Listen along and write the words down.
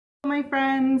My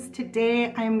friends,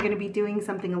 today I'm going to be doing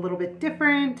something a little bit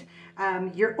different.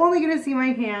 You're only going to see my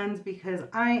hands because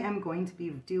I am going to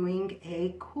be doing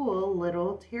a cool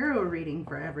little tarot reading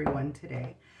for everyone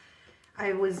today.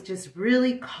 I was just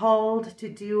really called to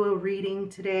do a reading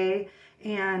today,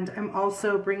 and I'm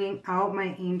also bringing out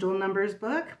my Angel Numbers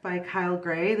book by Kyle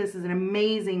Gray. This is an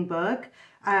amazing book.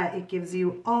 It gives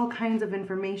you all kinds of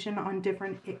information on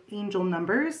different angel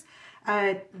numbers.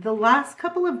 The last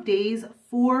couple of days,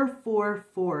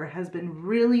 444 has been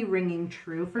really ringing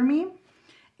true for me.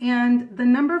 And the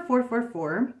number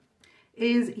 444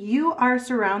 is you are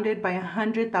surrounded by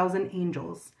 100,000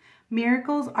 angels.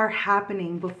 Miracles are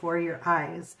happening before your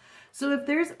eyes. So if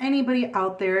there's anybody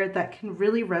out there that can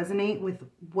really resonate with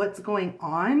what's going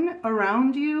on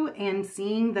around you and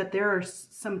seeing that there are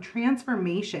some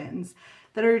transformations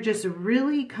that are just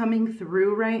really coming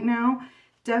through right now,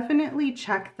 definitely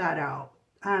check that out.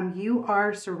 You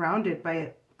are surrounded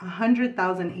by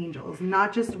 100,000 angels,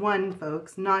 not just one,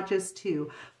 folks, not just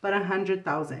two, but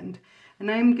 100,000.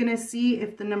 And I'm gonna see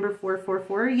if the number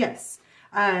 444, yes.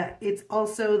 It's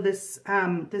also this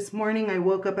morning I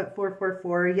woke up at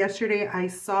 444. Yesterday I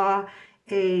saw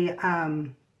the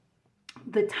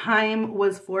time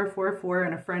was 444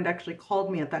 and a friend actually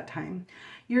called me at that time.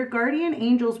 Your guardian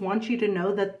angels want you to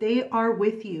know that they are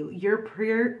with you. Your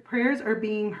prayers are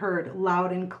being heard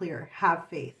loud and clear. Have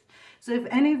faith. So if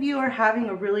any of you are having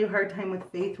a really hard time with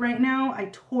faith right now, I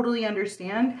totally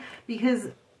understand, because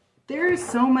there is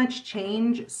so much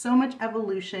change, so much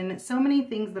evolution, so many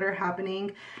things that are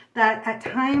happening that at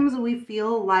times we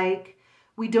feel like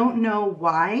we don't know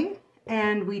why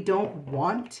and we don't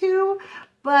want to,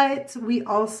 but we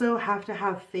also have to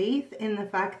have faith in the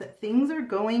fact that things are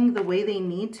going the way they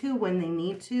need to, when they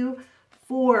need to,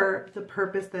 for the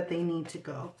purpose that they need to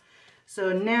go.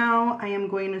 So now I am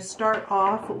going to start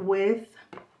off with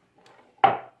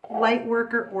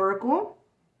Lightworker Oracle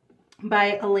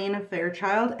by Elena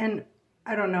Fairchild. And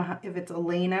I don't know if it's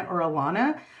Elena or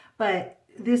Alana, but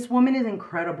this woman is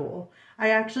incredible. I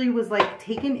actually was like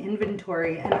taking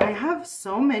inventory, and I have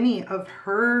so many of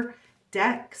her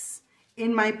decks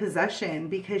in my possession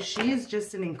because she is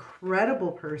just an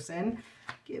incredible person.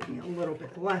 Give me a little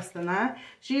bit less than that.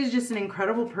 She is just an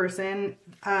incredible person.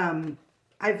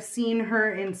 I've seen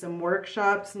her in some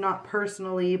workshops, not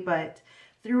personally, but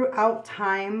throughout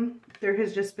time, there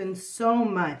has just been so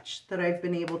much that I've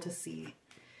been able to see.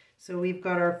 So we've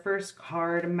got our first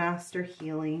card, Master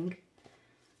Healing.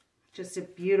 Just a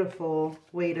beautiful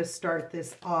way to start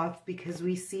this off, because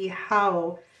we see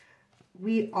how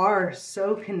we are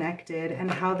so connected and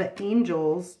how the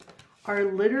angels are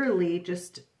literally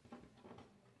just,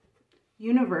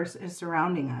 universe is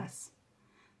surrounding us.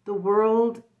 The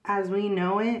world as we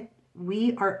know it,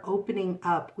 we are opening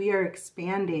up. We are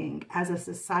expanding as a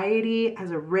society, as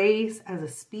a race, as a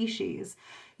species.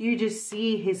 You just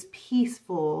see his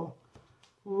peaceful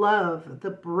love, the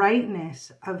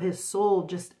brightness of his soul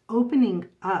just opening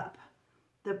up.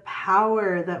 The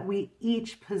power that we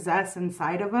each possess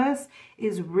inside of us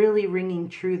is really ringing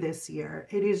true this year.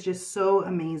 It is just so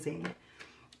amazing.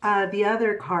 The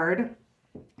other card,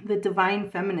 the Divine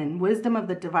Feminine, Wisdom of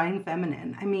the Divine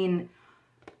Feminine. I mean,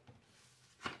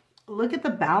 look at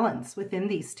the balance within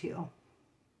these two.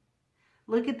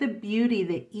 Look at the beauty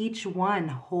that each one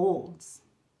holds.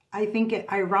 I think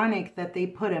it ironic that they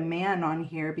put a man on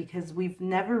here, because we've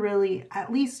never really,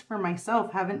 at least for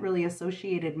myself, haven't really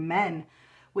associated men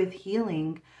with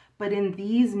healing. But in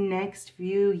these next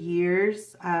few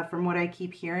years, from what I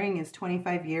keep hearing is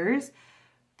 25 years,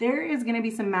 there is going to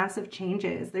be some massive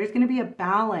changes. There's going to be a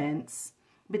balance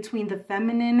between the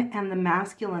feminine and the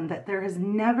masculine that there has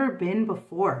never been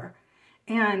before.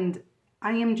 And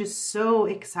I am just so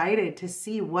excited to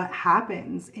see what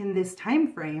happens in this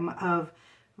time frame of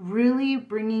really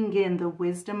bringing in the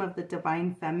wisdom of the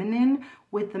divine feminine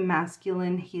with the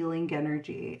masculine healing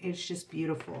energy. It's just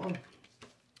beautiful.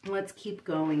 Let's keep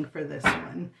going for this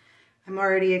one. I'm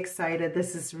already excited.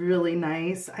 This is really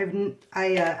nice.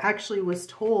 I actually was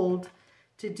told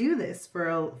to do this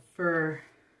for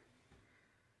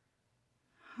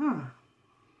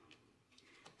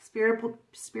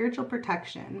spiritual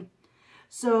protection.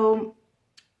 So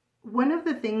one of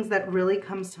the things that really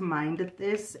comes to mind at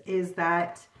this is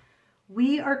that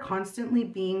we are constantly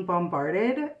being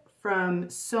bombarded from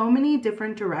so many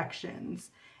different directions.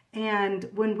 And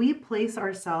when we place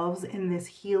ourselves in this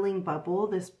healing bubble,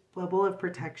 this bubble of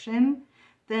protection,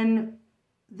 then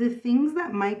the things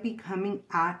that might be coming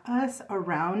at us,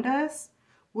 around us,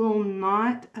 will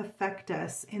not affect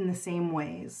us in the same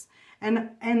ways.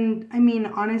 And I mean,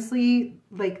 honestly,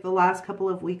 like the last couple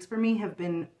of weeks for me have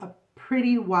been a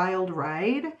pretty wild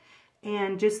ride.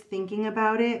 and just thinking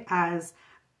about it as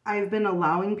I've been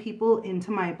allowing people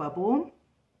into my bubble.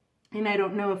 And I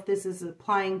don't know if this is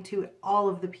applying to all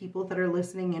of the people that are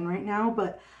listening in right now,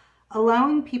 but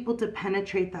allowing people to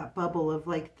penetrate that bubble of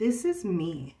like, this is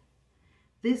me.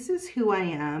 This is who I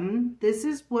am. This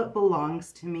is what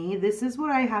belongs to me. This is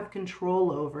what I have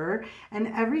control over. And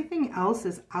everything else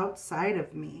is outside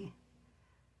of me.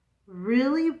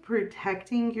 Really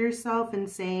protecting yourself and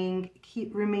saying,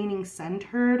 keep remaining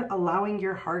centered, allowing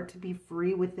your heart to be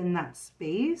free within that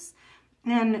space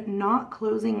and not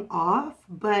closing off,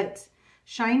 but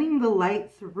shining the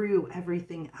light through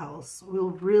everything else will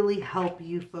really help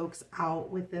you folks out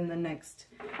within the next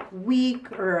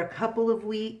week or a couple of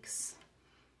weeks.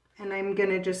 And I'm going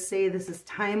to just say this is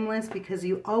timeless because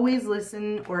you always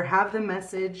listen or have the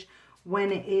message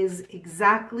when it is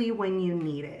exactly when you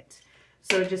need it.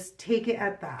 So just take it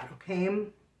at that, okay?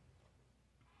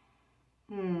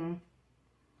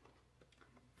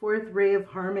 Fourth ray of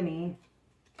harmony.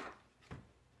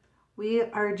 We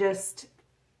are just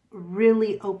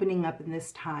really opening up in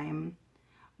this time.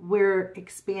 We're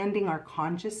expanding our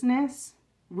consciousness.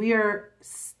 We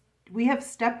have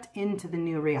stepped into the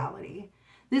new reality.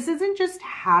 This isn't just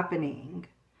happening,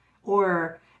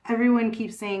 or everyone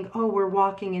keeps saying, oh, we're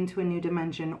walking into a new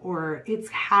dimension, or it's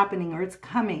happening, or it's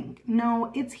coming.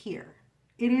 No, it's here.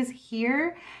 It is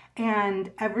here,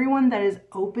 and everyone that is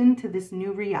open to this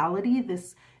new reality,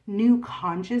 this new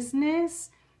consciousness,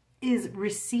 is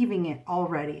receiving it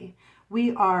already.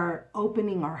 We are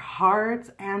opening our hearts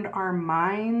and our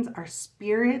minds. Our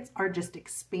spirits are just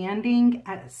expanding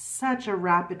at such a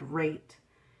rapid rate.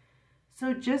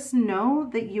 So just know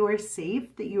that you are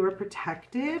safe, that you are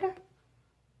protected,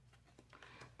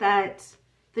 that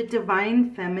the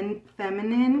divine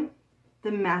feminine,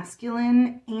 the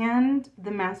masculine, and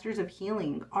the masters of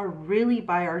healing are really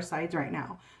by our sides right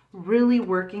now, really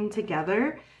working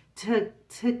together to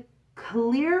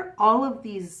clear all of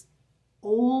these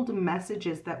old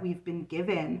messages that we've been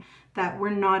given that we're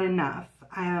not enough.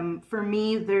 For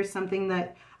me, there's something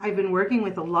that I've been working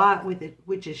with a lot with it,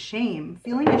 which is shame.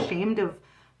 Feeling ashamed of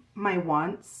my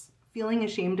wants, feeling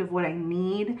ashamed of what I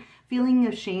need, feeling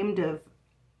ashamed of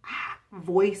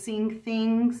voicing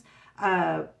things,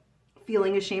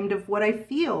 feeling ashamed of what I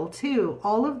feel too.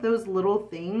 All of those little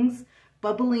things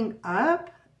bubbling up,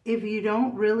 if you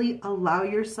don't really allow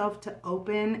yourself to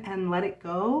open and let it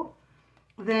go,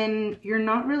 then you're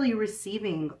not really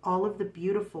receiving all of the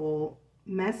beautiful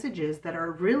messages that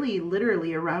are really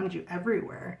literally around you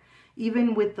everywhere.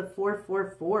 Even with the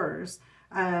 444s,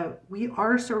 we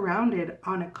are surrounded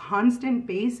on a constant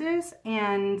basis,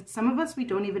 and some of us, we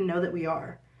don't even know that we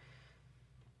are.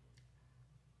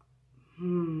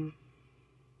 And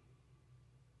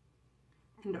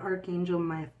Archangel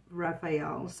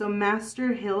Raphael. So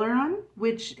Master Hilarion,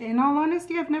 which in all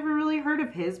honesty, I've never really heard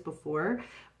of his before,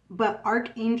 but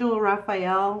Archangel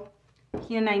Raphael,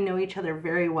 he and I know each other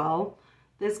very well.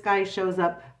 This guy shows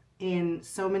up in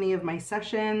so many of my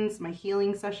sessions, my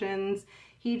healing sessions.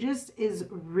 He just is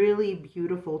really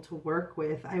beautiful to work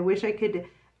with. I wish I could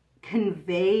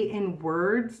convey in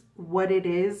words what it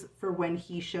is for when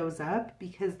he shows up,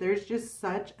 because there's just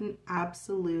such an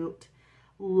absolute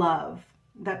love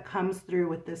that comes through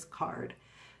with this card.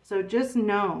 So just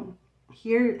know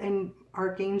here in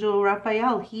Archangel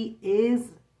Raphael, he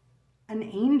is an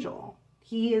angel.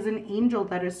 He is an angel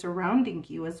that is surrounding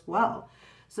you as well.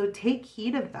 So take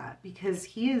heed of that, because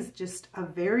he is just a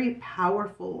very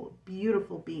powerful,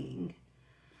 beautiful being.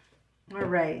 All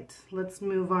right, let's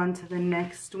move on to the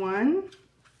next one.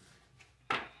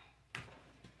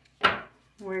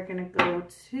 We're going to go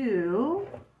to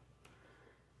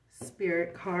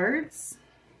Spirit Cards.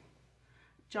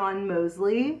 John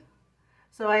Mosley.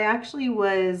 So I actually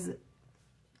was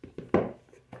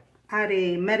at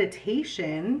a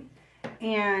meditation,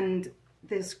 and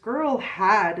this girl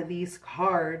had these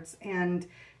cards, and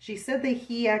she said that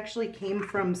he actually came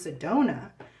from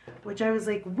Sedona, which I was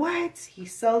like, what? He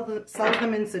sells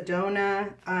them in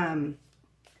Sedona.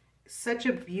 Such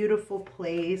a beautiful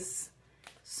place.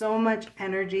 So much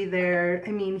energy there.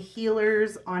 I mean,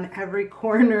 healers on every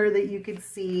corner that you could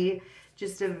see.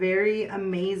 Just a very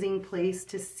amazing place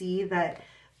to see that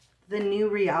the new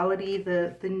reality,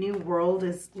 the new world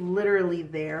is literally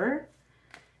there.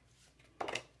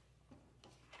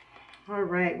 All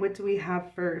right, what do we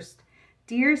have first?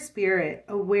 Dear Spirit,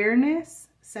 awareness,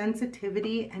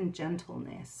 sensitivity, and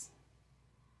gentleness.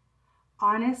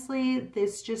 Honestly,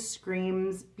 this just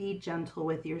screams, be gentle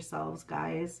with yourselves,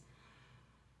 guys.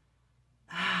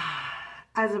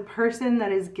 As a person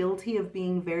that is guilty of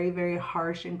being very, very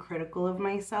harsh and critical of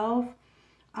myself,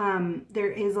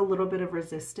 There is a little bit of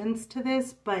resistance to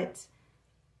this, but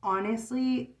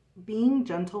honestly, being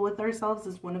gentle with ourselves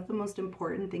is one of the most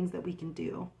important things that we can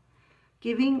do.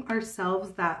 Giving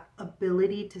ourselves that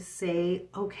ability to say,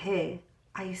 okay,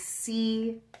 I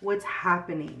see what's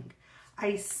happening.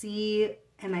 I see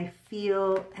and I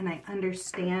feel and I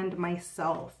understand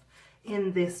myself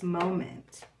in this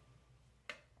moment.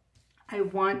 I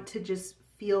want to just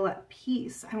feel at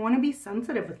peace. I want to be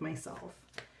sensitive with myself.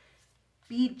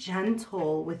 Be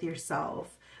gentle with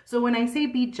yourself. So when I say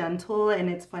be gentle, and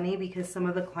it's funny because some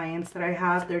of the clients that I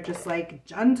have, they're just like,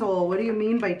 gentle, what do you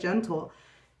mean by gentle?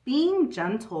 Being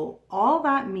gentle, all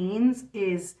that means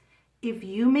is if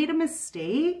you made a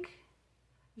mistake,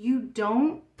 you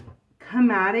don't come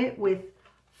at it with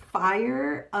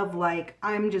fire of like,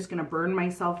 I'm just going to burn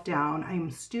myself down.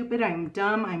 I'm stupid. I'm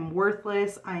dumb. I'm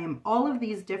worthless. I am all of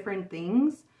these different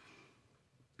things.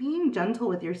 Being gentle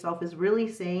with yourself is really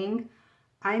saying,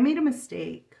 I made a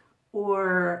mistake,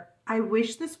 or I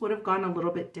wish this would have gone a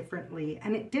little bit differently,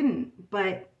 and it didn't,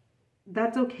 but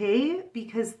that's okay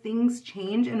because things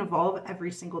change and evolve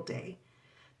every single day.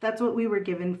 That's what we were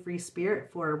given free spirit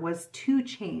for, was to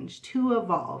change, to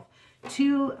evolve,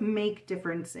 to make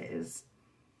differences.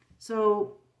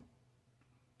 So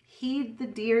heed the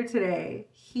deer today.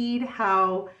 Heed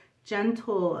how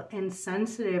gentle and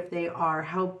sensitive they are,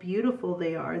 how beautiful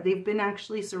they are. They've been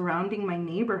actually surrounding my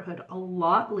neighborhood a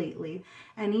lot lately.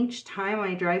 And each time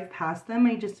I drive past them,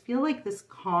 I just feel like this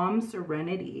calm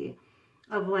serenity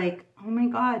of like, oh my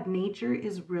God, nature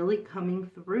is really coming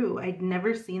through. I'd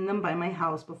never seen them by my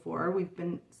house before. We've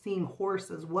been seeing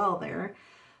horse as well there.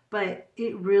 But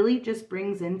it really just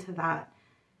brings into that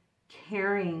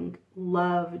caring,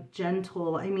 love,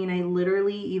 gentle. I mean, I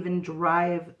literally even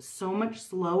drive so much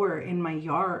slower in my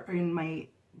yard, or in my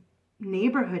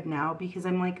neighborhood now, because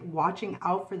I'm like watching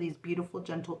out for these beautiful,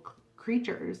 gentle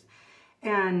creatures.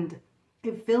 And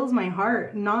it fills my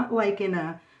heart, not like in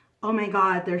a, oh my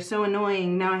God, they're so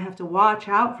annoying, now I have to watch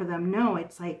out for them. No,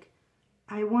 it's like,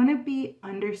 I want to be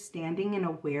understanding and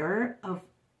aware of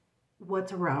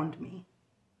what's around me.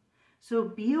 So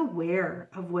be aware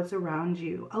of what's around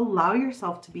you. Allow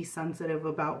yourself to be sensitive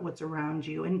about what's around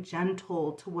you and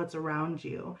gentle to what's around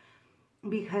you,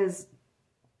 because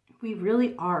we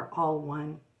really are all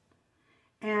one.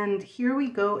 And here we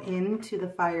go into the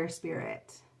fire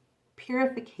spirit.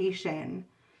 Purification,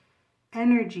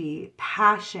 energy,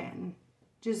 passion,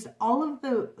 just all of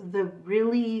the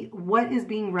really what is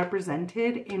being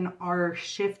represented in our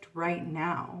shift right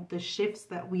now, the shifts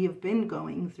that we have been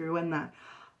going through and that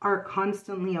are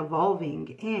constantly evolving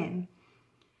in.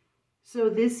 So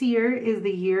this year is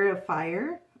the year of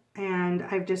fire, and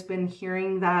I've just been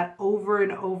hearing that over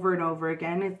and over and over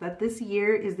again, is that this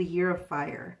year is the year of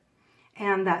fire,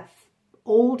 and that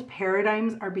old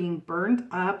paradigms are being burned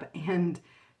up and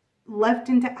left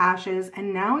into ashes,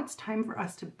 and now it's time for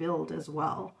us to build as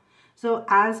well. So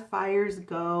as fires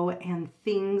go and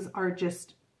things are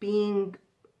just being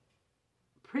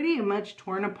pretty much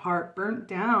torn apart, burnt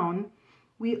down,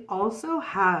 we also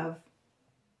have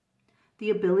the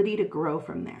ability to grow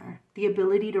from there, the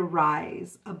ability to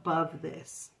rise above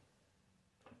this.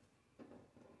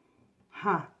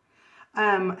 I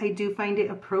do find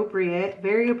it appropriate,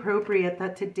 very appropriate,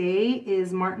 that today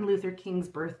is Martin Luther King's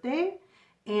birthday.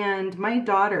 And my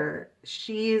daughter,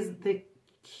 she is the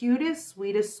cutest,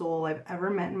 sweetest soul I've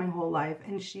ever met in my whole life.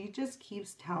 And she just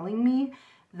keeps telling me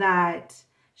that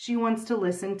she wants to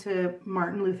listen to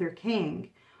Martin Luther King.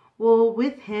 Well,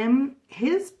 with him,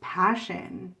 his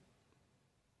passion,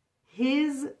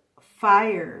 his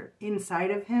fire inside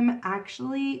of him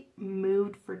actually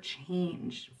moved for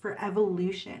change, for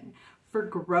evolution, for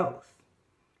growth.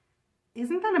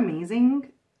 Isn't that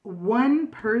amazing? One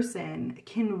person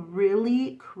can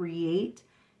really create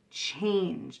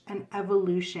change and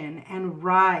evolution and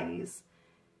rising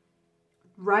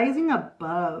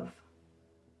above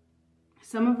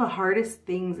some of the hardest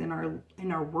things in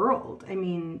our world. I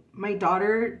mean, my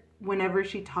daughter, whenever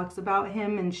she talks about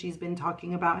him, and she's been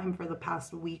talking about him for the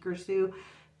past week or so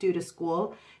due to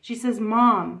school, she says,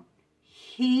 Mom,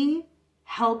 he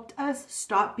helped us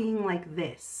stop being like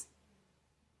this.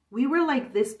 We were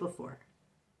like this before,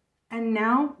 and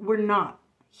now we're not.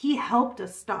 He helped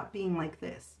us stop being like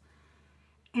this.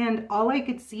 And all I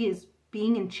could see is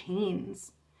being in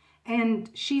chains. And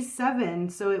she's 7,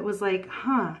 so it was like,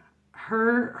 her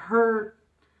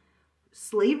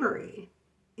slavery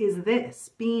is this,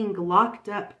 being locked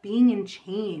up, being in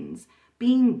chains,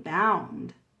 being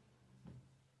bound.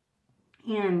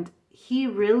 And he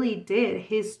really did,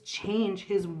 his change,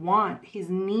 his want, his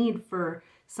need for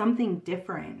something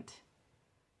different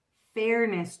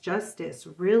fairness, justice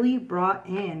really brought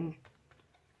in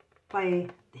by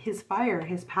his fire,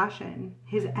 his passion,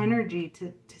 his energy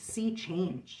to see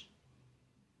change.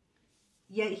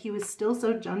 Yet he was still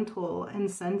so gentle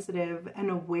and sensitive and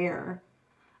aware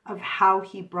of how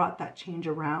he brought that change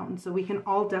around. So we can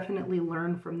all definitely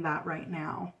learn from that right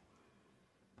now.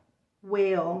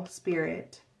 Whale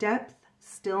spirit, depth,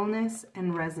 stillness,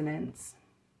 and resonance.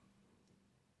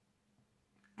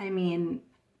 I mean,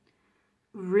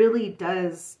 really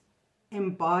does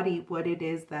embody what it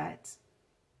is that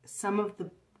some of the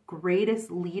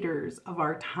greatest leaders of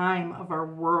our time, of our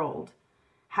world,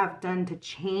 have done to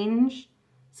change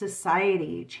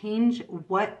society, change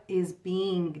what is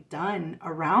being done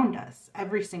around us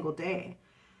every single day.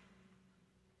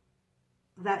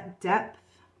 That depth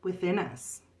within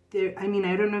us. I mean,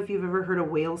 I don't know if you've ever heard a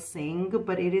whale sing,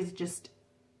 but it is just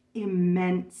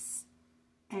immense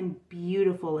and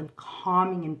beautiful and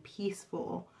calming and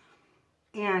peaceful.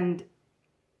 And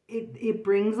it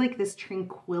brings like this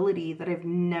tranquility that I've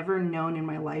never known in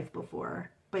my life before.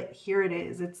 But here it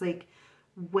is. It's like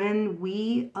when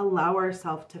we allow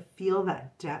ourselves to feel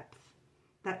that depth,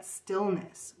 that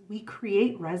stillness, we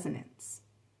create resonance.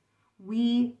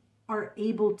 We are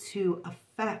able to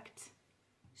affect.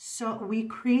 So we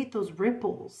create those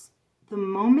ripples. The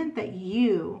moment that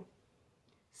you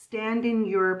stand in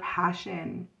your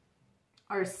passion,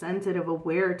 are sensitive,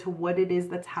 aware to what it is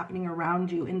that's happening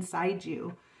around you, inside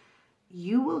you,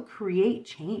 you will create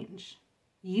change.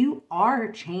 You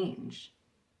are change.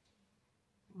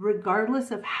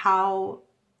 Regardless of how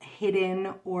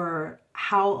hidden or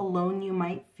how alone you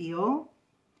might feel,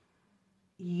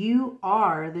 you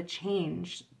are the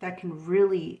change that can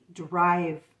really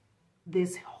drive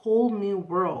this whole new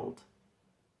world.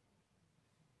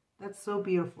 That's so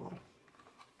beautiful.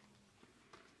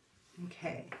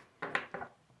 Okay.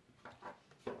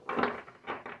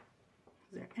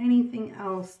 Is there anything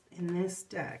else in this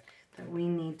deck that we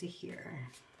need to hear?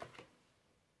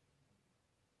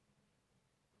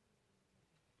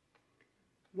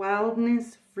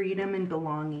 Wildness, freedom, and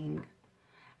belonging.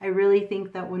 I really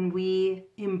think that when we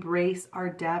embrace our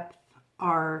depth,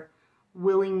 our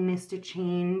willingness to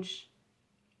change,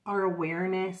 our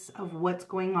awareness of what's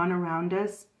going on around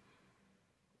us,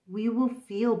 we will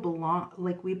feel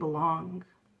like we belong.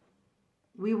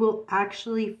 We will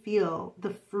actually feel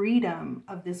the freedom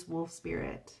of this wolf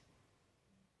spirit.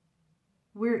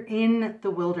 We're in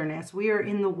the wilderness. We are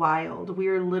in the wild. We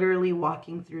are literally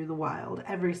walking through the wild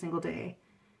every single day.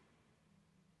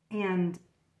 And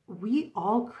we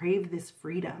all crave this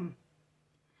freedom.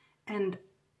 And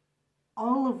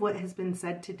all of what has been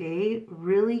said today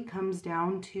really comes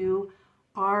down to,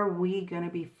 are we going to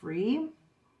be free?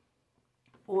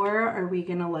 Or are we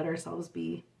going to let ourselves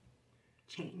be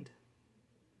chained?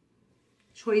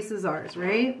 Choice is ours,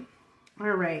 right? All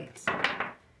right.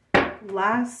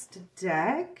 Last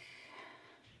deck.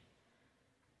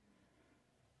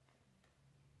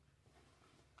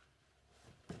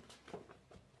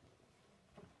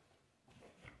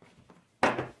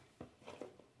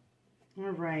 All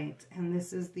right, and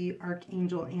this is the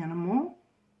Archangel Animal.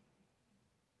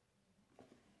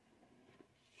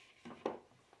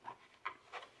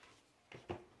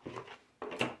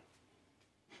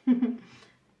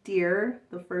 Deer,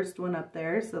 the first one up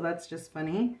there, so that's just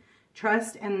funny.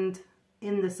 Trust and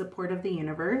in the support of the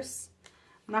universe.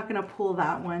 I'm not going to pull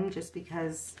that one just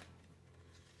because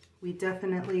we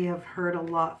definitely have heard a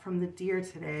lot from the deer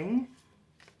today.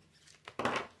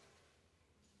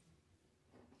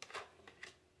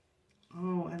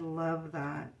 Oh, I love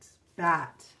that.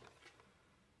 Bat.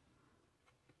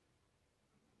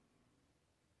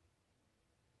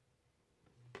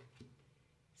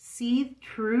 See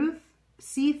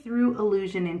through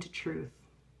illusion into truth.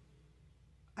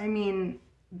 I mean,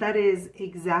 that is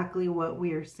exactly what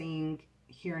we are seeing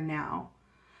here now.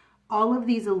 All of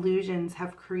these illusions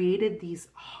have created these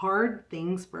hard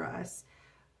things for us.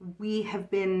 We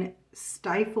have been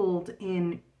stifled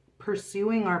in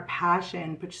pursuing our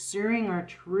passion, pursuing our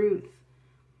truth.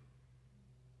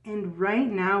 And right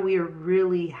now we are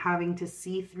really having to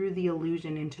see through the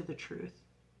illusion into the truth,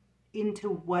 into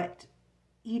what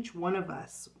each one of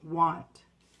us want.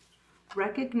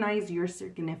 Recognize your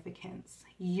significance.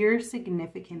 Your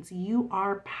significance. You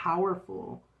are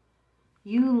powerful.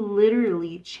 You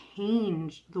literally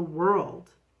change the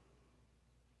world.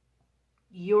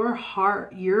 Your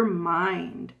heart, your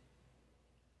mind,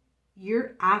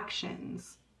 your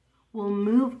actions will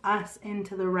move us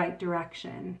into the right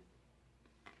direction.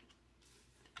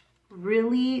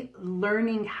 Really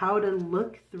learning how to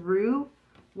look through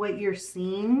what you're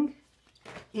seeing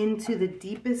into the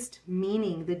deepest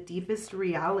meaning, the deepest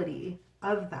reality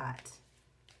of that.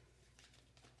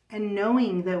 And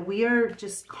knowing that we are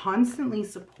just constantly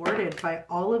supported by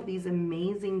all of these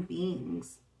amazing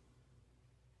beings.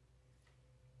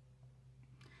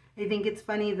 I think it's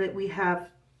funny that we have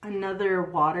another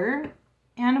water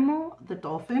animal, the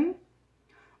dolphin,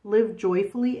 live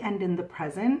joyfully and in the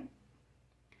present.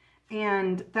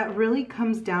 And that really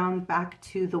comes down back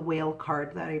to the whale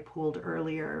card that I pulled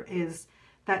earlier, is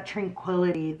that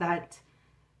tranquility, that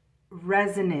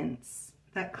resonance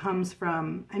that comes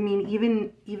from, I mean,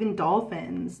 even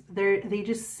dolphins, they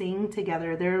just sing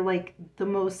together. They're like the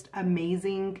most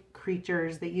amazing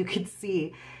creatures that you could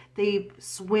see. They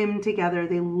swim together.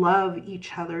 They love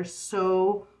each other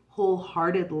so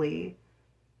wholeheartedly.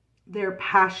 They're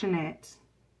passionate.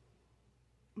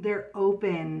 They're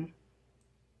open.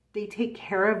 They take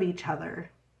care of each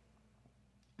other.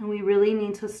 And we really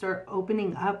need to start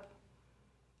opening up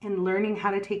and learning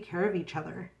how to take care of each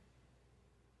other.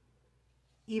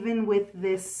 Even with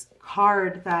this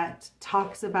card that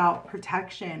talks about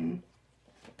protection,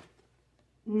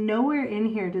 nowhere in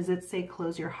here does it say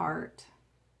close your heart.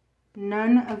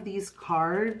 None of these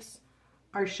cards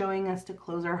are showing us to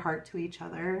close our heart to each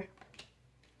other.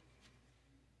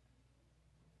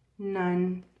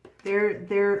 None.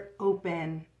 They're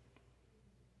open.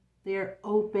 They're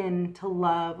open to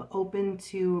love, open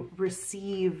to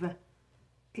receive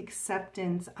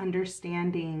acceptance,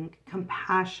 understanding,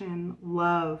 compassion,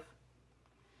 love.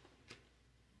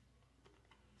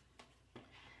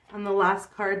 And the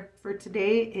last card for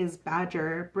today is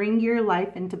Badger. Bring your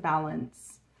life into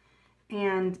balance.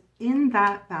 And in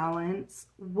that balance,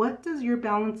 what does your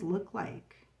balance look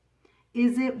like?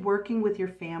 Is it working with your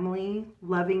family,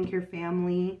 loving your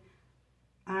family?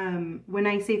 When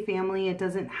I say family, it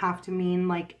doesn't have to mean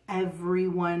like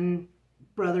everyone,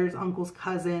 brothers, uncles,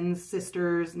 cousins,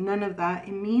 sisters, none of that.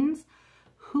 It means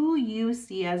who you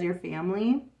see as your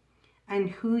family and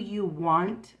who you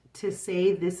want to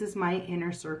say, this is my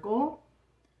inner circle.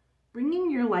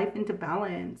 Bringing your life into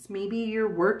balance. Maybe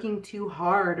you're working too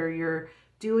hard, or you're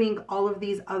doing all of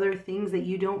these other things that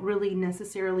you don't really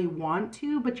necessarily want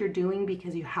to, but you're doing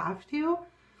because you have to.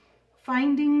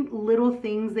 Finding little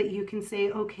things that you can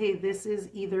say, okay, this is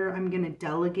either I'm going to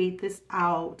delegate this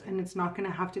out and it's not going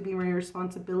to have to be my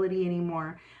responsibility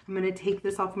anymore. I'm going to take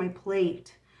this off my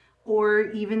plate. Or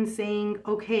even saying,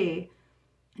 okay,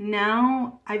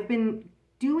 now I've been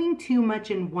doing too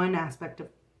much in one aspect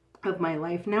of my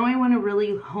life. Now I want to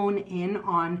really hone in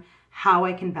on how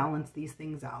I can balance these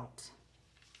things out.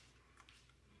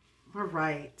 All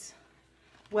right.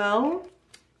 Well,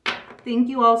 thank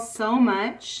you all so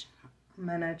much. I'm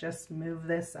gonna just move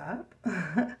this up.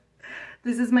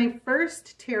 This is my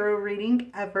first tarot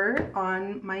reading ever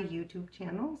on my YouTube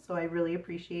channel, so I really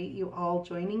appreciate you all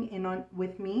joining in on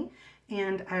with me,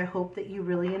 and I hope that you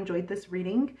really enjoyed this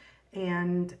reading,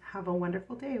 and have a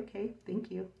wonderful day, okay? Thank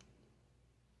you.